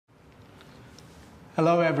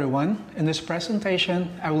Hello everyone. In this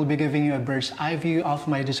presentation, I will be giving you a bird's eye view of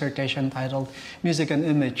my dissertation titled Music and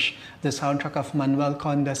Image, the soundtrack of Manuel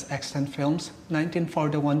Conde's Extant films,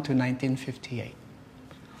 1941 to 1958.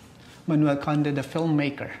 Manuel Conde, the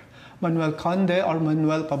filmmaker. Manuel Conde, or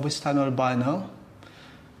Manuel Pabustano Urbano,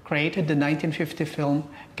 created the 1950 film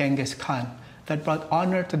Genghis Khan that brought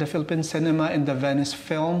honor to the Philippine cinema in the Venice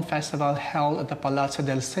Film Festival held at the Palazzo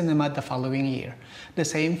del Cinema the following year. The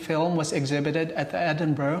same film was exhibited at the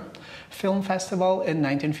Edinburgh Film Festival in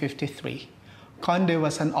 1953. Conde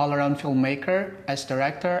was an all-around filmmaker as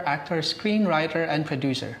director, actor, screenwriter, and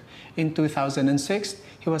producer. In 2006,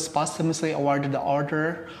 he was posthumously awarded the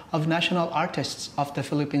Order of National Artists of the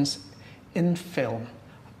Philippines in Film.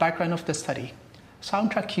 Background of the study.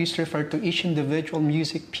 Soundtrack cues refer to each individual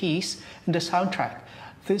music piece in the soundtrack.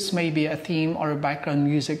 This may be a theme or a background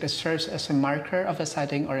music that serves as a marker of a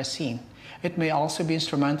setting or a scene. It may also be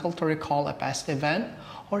instrumental to recall a past event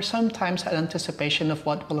or sometimes an anticipation of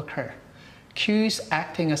what will occur. Cues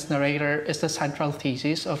acting as narrator is the central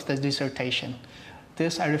thesis of the dissertation.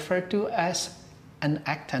 This I refer to as an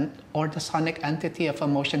actant, or the sonic entity of a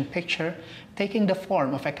motion picture, taking the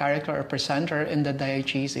form of a character or presenter in the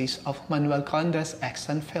diegeses of Manuel Conde's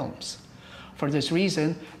Extant films. For this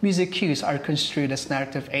reason, music cues are construed as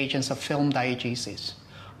narrative agents of film diegeses.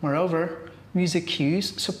 Moreover, music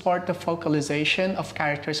cues support the focalization of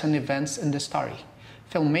characters and events in the story.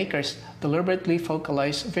 Filmmakers deliberately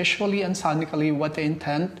focalize visually and sonically what they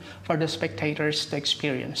intend for the spectators to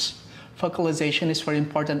experience. Focalization is where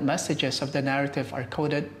important messages of the narrative are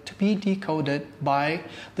coded to be decoded by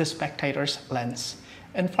the spectator's lens.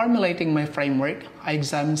 In formulating my framework, I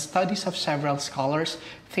examined studies of several scholars,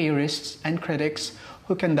 theorists, and critics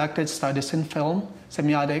who conducted studies in film,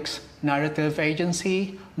 semiotics, narrative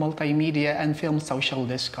agency, multimedia, and film social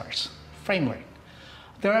discourse. Framework.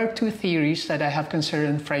 There are two theories that I have considered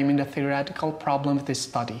in framing the theoretical problem of this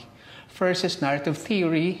study. First is narrative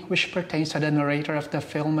theory, which pertains to the narrator of the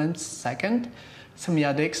film, and second,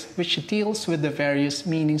 semiotics, which deals with the various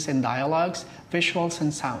meanings in dialogues, visuals,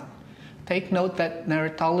 and sound. Take note that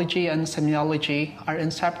narratology and semiology are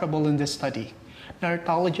inseparable in this study.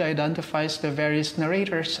 Narratology identifies the various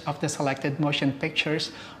narrators of the selected motion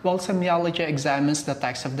pictures, while semiology examines the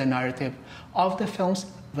text of the narrative of the films,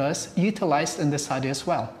 thus utilized in the study as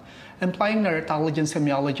well. Implying narratology and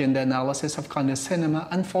semiology in the analysis of Conde's cinema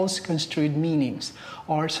unfolds construed meanings,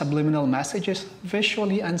 or subliminal messages,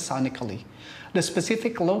 visually and sonically. The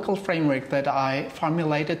specific local framework that I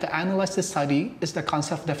formulated to analyze the study is the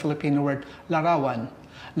concept of the Filipino word larawan.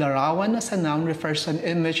 Larawan as a noun refers to an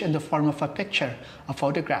image in the form of a picture, a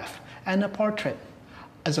photograph, and a portrait.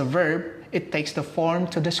 As a verb, it takes the form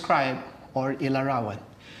to describe, or ilarawan.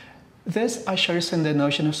 This ushers in the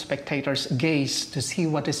notion of spectators' gaze to see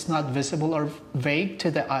what is not visible or vague to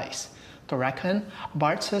the eyes. To reckon,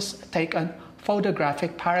 Bartz's take on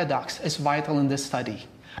photographic paradox is vital in this study.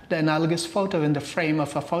 The analogous photo in the frame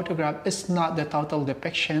of a photograph is not the total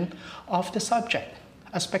depiction of the subject.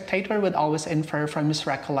 A spectator would always infer from his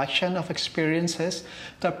recollection of experiences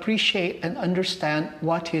to appreciate and understand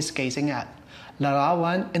what he is gazing at.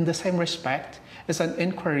 Larawan, in the same respect, is an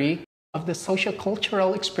inquiry of the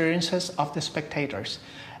socio-cultural experiences of the spectators,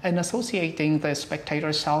 and associating the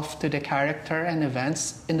spectator's self to the character and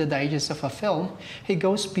events in the diegesis of a film, he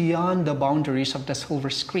goes beyond the boundaries of the silver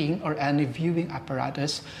screen or any viewing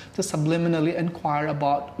apparatus to subliminally inquire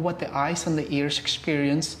about what the eyes and the ears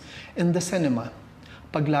experience in the cinema.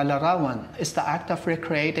 Paglalarawan is the act of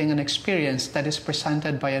recreating an experience that is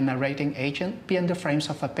presented by a narrating agent beyond the frames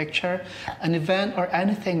of a picture, an event, or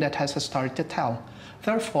anything that has a story to tell.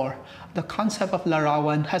 Therefore, the concept of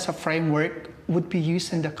larawan as a framework would be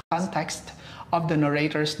used in the context of the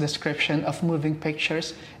narrator's description of moving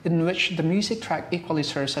pictures, in which the music track equally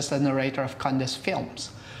serves as the narrator of Conde's films.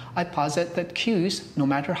 I posit that cues, no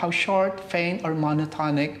matter how short, faint, or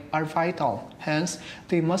monotonic, are vital. Hence,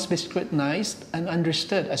 they must be scrutinized and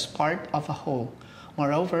understood as part of a whole.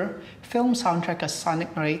 Moreover, film soundtrack as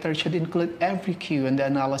sonic narrator should include every cue in the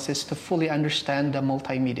analysis to fully understand the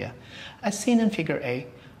multimedia. As seen in Figure A,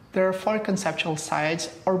 there are four conceptual sides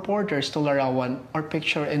or borders to larawan, or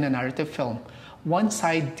picture in a narrative film. One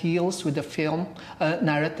side deals with the film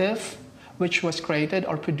narrative, which was created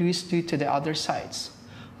or produced due to the other sides.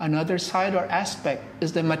 Another side or aspect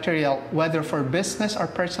is the material, whether for business or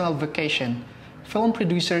personal vocation. Film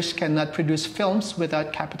producers cannot produce films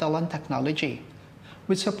without capital and technology.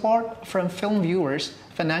 With support from film viewers,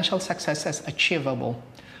 financial success is achievable.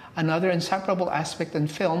 Another inseparable aspect in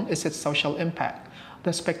film is its social impact.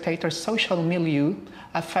 The spectator's social milieu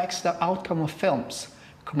affects the outcome of films.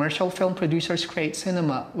 Commercial film producers create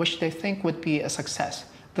cinema which they think would be a success.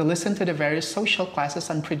 They listen to the various social classes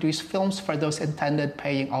and produce films for those intended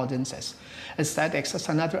paying audiences. Aesthetics is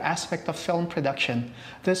another aspect of film production.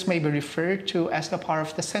 This may be referred to as the power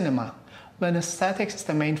of the cinema. When aesthetics is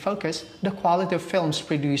the main focus, the quality of films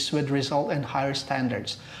produced would result in higher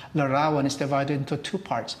standards. Larawan is divided into two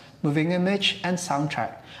parts, moving image and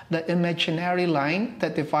soundtrack. The imaginary line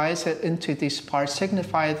that divides it into these parts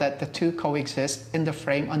signifies that the two coexist in the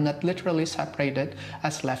frame and not literally separated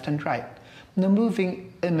as left and right. The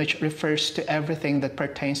moving image refers to everything that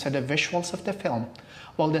pertains to the visuals of the film,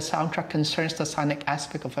 while the soundtrack concerns the sonic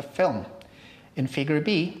aspect of a film. In Figure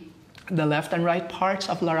B, the left and right parts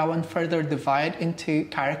of larawan further divide into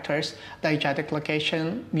characters, diegetic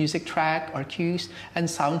location, music track or cues, and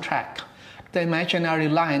soundtrack. The imaginary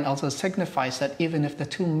line also signifies that even if the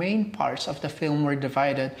two main parts of the film were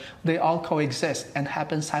divided, they all coexist and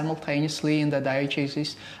happen simultaneously in the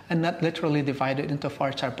diegesis and not literally divided into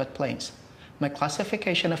four separate planes. My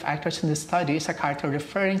classification of actors in this study is a character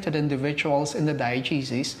referring to the individuals in the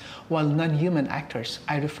diegesis, while non-human actors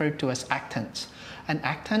I refer to as actants. An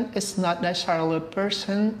actant is not necessarily a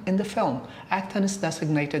person in the film. Actant is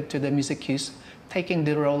designated to the music cues, taking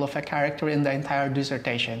the role of a character in the entire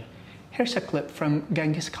dissertation. Here's a clip from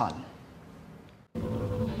Genghis Khan.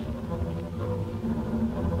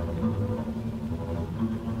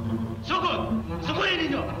 Sukun! Sukunin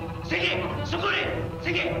ninyo! Sige! Sukunin!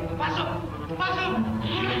 Sige! Pasok! Pasok!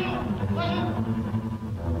 Sukunin nyo! Pasok!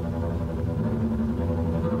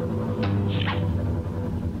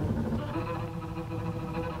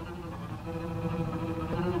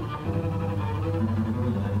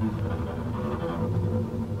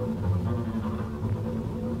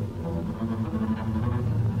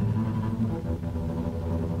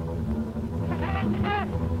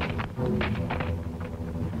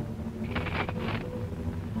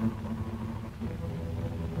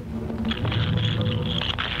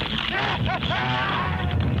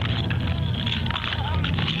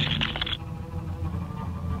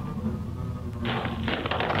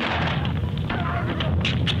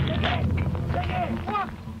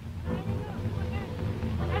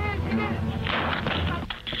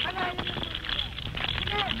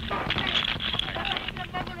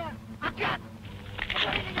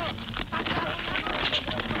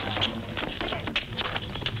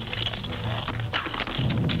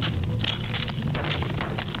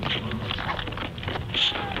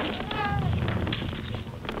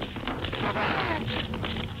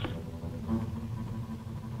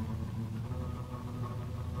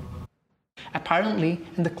 Apparently,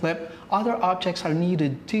 in the clip, other objects are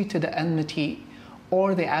needed due to the enmity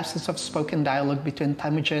or the absence of spoken dialogue between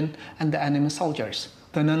Temujin and the enemy soldiers.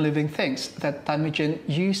 The non-living things that Temujin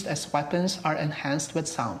used as weapons are enhanced with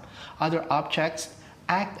sound. Other objects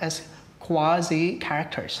act as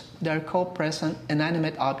quasi-characters. They are co-present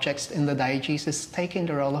inanimate objects in the diegesis taking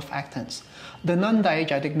the role of actants. The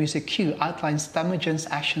non-diegetic music cue outlines Temujin's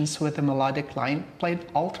actions with a melodic line played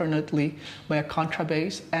alternately by a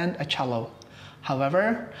contrabass and a cello.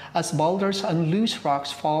 However, as boulders and loose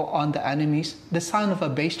rocks fall on the enemies, the sound of a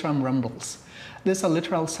bass drum rumbles. This is a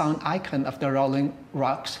literal sound icon of the rolling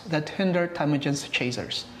rocks that hinder Temujin's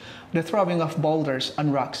chasers. The throwing of boulders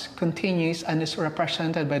and rocks continues and is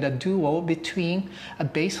represented by the duo between a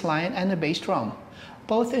bass line and a bass drum.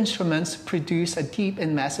 Both instruments produce a deep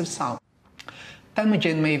and massive sound.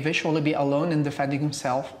 Temujin may visually be alone in defending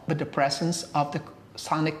himself, but the presence of the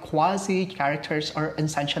sonic quasi-characters or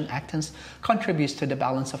insentient actants contributes to the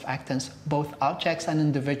balance of actants, both objects and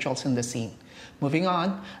individuals in the scene. Moving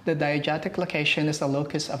on, the diegetic location is the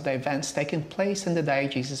locus of the events taking place in the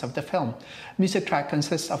diegesis of the film. Music track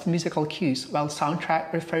consists of musical cues, while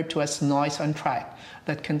soundtrack referred to as noise on track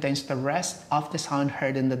that contains the rest of the sound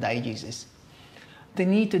heard in the diegesis. The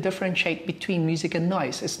need to differentiate between music and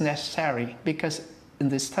noise is necessary because in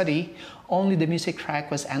this study, only the music track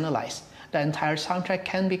was analyzed. The entire soundtrack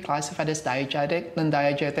can be classified as diegetic,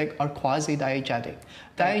 non-diegetic, or quasi-diegetic.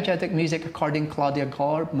 Diegetic music, according to Claudia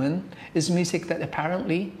Gorman, is music that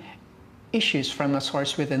apparently issues from a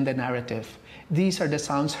source within the narrative. These are the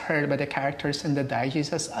sounds heard by the characters in the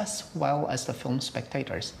diegesis as well as the film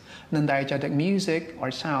spectators. Non-diegetic music,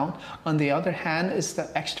 or sound, on the other hand, is the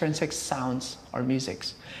extrinsic sounds, or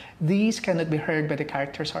musics. These cannot be heard by the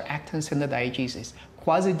characters or actants in the diegesis.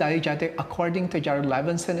 Quasi-diegetic, according to Jerrold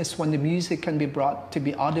Levinson, is when the music can be brought to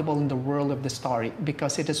be audible in the world of the story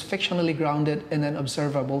because it is fictionally grounded in an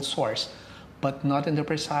observable source, but not in the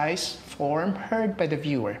precise form heard by the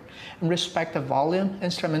viewer, in respect of volume,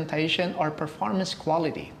 instrumentation, or performance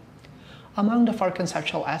quality. Among the four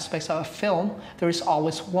conceptual aspects of a film, there is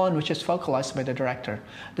always one which is focalized by the director.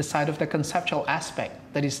 The side of the conceptual aspect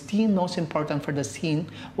that is deemed most important for the scene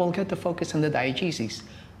will get the focus on the diegeses.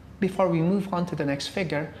 Before we move on to the next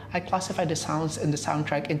figure, I classify the sounds in the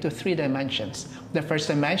soundtrack into three dimensions. The first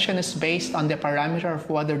dimension is based on the parameter of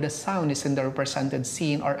whether the sound is in the represented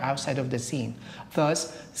scene or outside of the scene.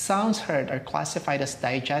 Thus, sounds heard are classified as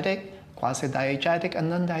diegetic, quasi-diegetic,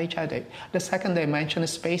 and non-diegetic. The second dimension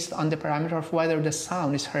is based on the parameter of whether the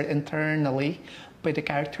sound is heard internally by the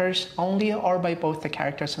characters only or by both the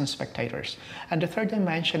characters and spectators. And the third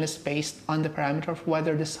dimension is based on the parameter of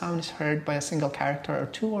whether the sound is heard by a single character or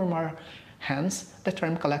two or more, hence the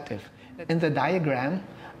term collective. In the diagram,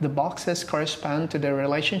 the boxes correspond to the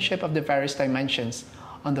relationship of the various dimensions.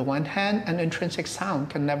 On the one hand, an intrinsic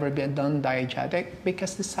sound can never be non-diegetic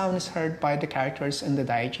because the sound is heard by the characters in the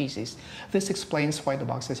diegesis. This explains why the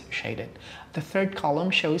box is shaded. The third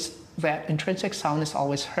column shows that intrinsic sound is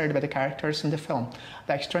always heard by the characters in the film.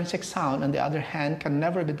 The extrinsic sound, on the other hand, can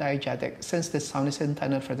never be diegetic since the sound is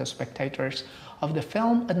intended for the spectators of the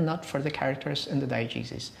film and not for the characters in the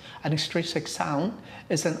diegesis. An extrinsic sound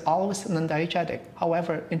is always non-diegetic.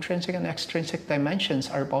 However, intrinsic and extrinsic dimensions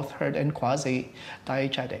are both heard in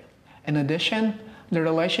quasi-diegetic. In addition, the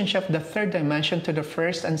relationship of the third dimension to the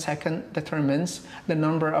first and second determines the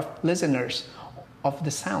number of listeners of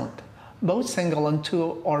the sound. Both single and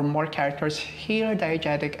two or more characters hear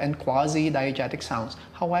diegetic and quasi-diegetic sounds.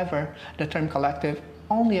 However, the term collective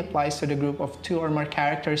only applies to the group of two or more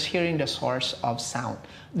characters hearing the source of sound.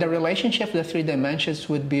 The relationship of the three dimensions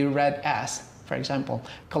would be read as, for example,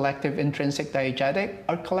 collective intrinsic diegetic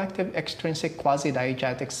or collective extrinsic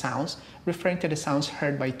quasi-diegetic sounds, referring to the sounds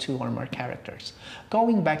heard by two or more characters.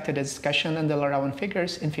 Going back to the discussion on the larawan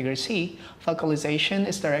figures, in figure C, focalization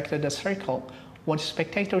is directed at a circle. What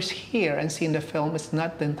spectators hear and see in the film is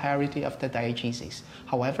not the entirety of the diegesis.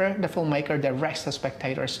 However, the filmmaker directs the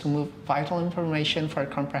spectators to move vital information for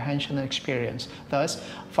comprehension and experience. Thus,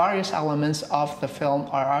 various elements of the film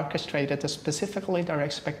are orchestrated to specifically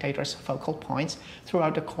direct spectators' focal points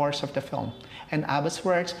throughout the course of the film. In Abbott's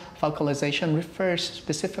works, focalization refers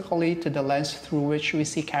specifically to the lens through which we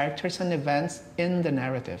see characters and events in the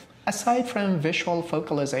narrative. Aside from visual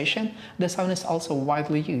focalization, the sound is also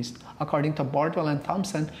widely used. According to Bordwell and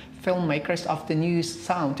Thompson, filmmakers often use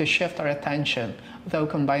sound to shift our attention, though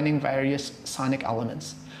combining various sonic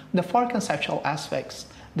elements. The four conceptual aspects,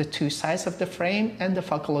 the two sides of the frame, and the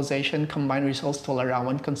focalization combined results to a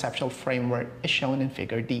larawan conceptual framework is shown in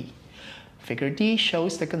Figure D. Figure D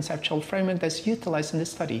shows the conceptual framework that's utilized in the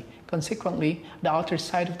study. Consequently, the outer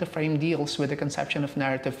side of the frame deals with the conception of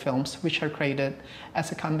narrative films, which are created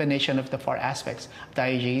as a combination of the four aspects.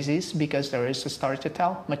 Diegesis, because there is a story to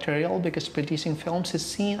tell. Material, because producing films is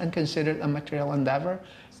seen and considered a material endeavor.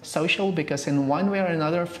 Social, because in one way or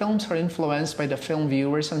another, films are influenced by the film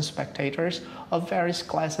viewers and spectators of various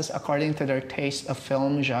classes according to their taste of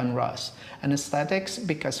film genres. And aesthetics,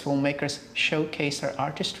 because filmmakers showcase their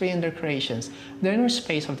artistry in their creations. The inner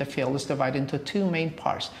space of the field is divided into two main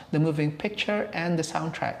parts, the moving picture and the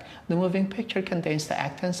soundtrack. The moving picture contains the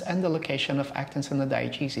actants and the location of actants in the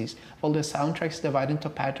diegesis, while the soundtrack is divided into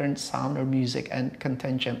patterned sound or music and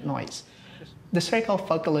contingent noise. The circle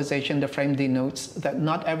focalization in the frame denotes that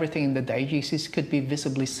not everything in the diegesis could be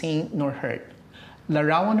visibly seen nor heard.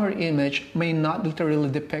 Larawan or image may not literally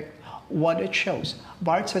depict what it shows.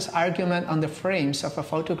 Barthes' argument on the frames of a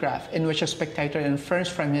photograph in which a spectator infers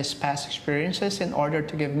from his past experiences in order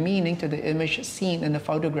to give meaning to the image seen in the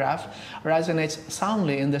photograph resonates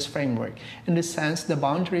soundly in this framework. In this sense, the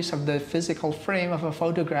boundaries of the physical frame of a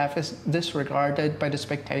photograph is disregarded by the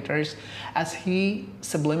spectators as he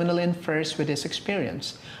subliminally infers with his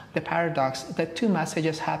experience. The paradox that two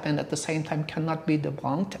messages happen at the same time cannot be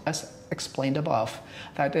debunked as explained above.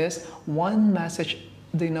 That is, one message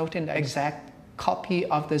denoting the exact copy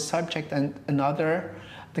of the subject and another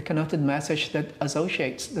the connoted message that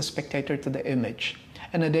associates the spectator to the image.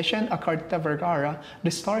 In addition, according to Vergara,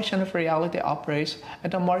 distortion of reality operates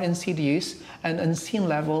at a more insidious and unseen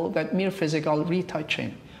level than mere physical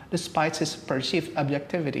retouching. Despite its perceived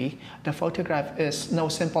objectivity, the photograph is no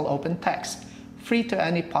simple open text. Free to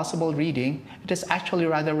any possible reading, it is actually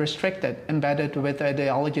rather restricted, embedded with the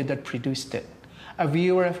ideology that produced it. A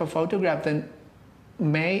viewer of a photograph then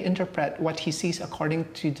may interpret what he sees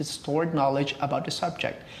according to the stored knowledge about the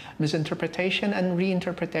subject. Misinterpretation and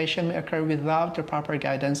reinterpretation may occur without the proper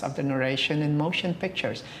guidance of the narration in motion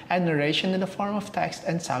pictures and narration in the form of text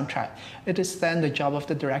and soundtrack. It is then the job of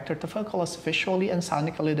the director to focalize visually and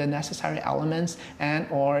sonically the necessary elements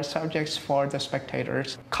and/or subjects for the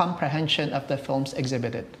spectator's comprehension of the films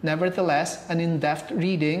exhibited. Nevertheless, an in-depth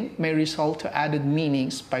reading may result to added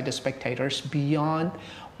meanings by the spectators beyond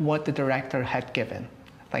what the director had given.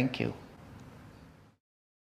 Thank you.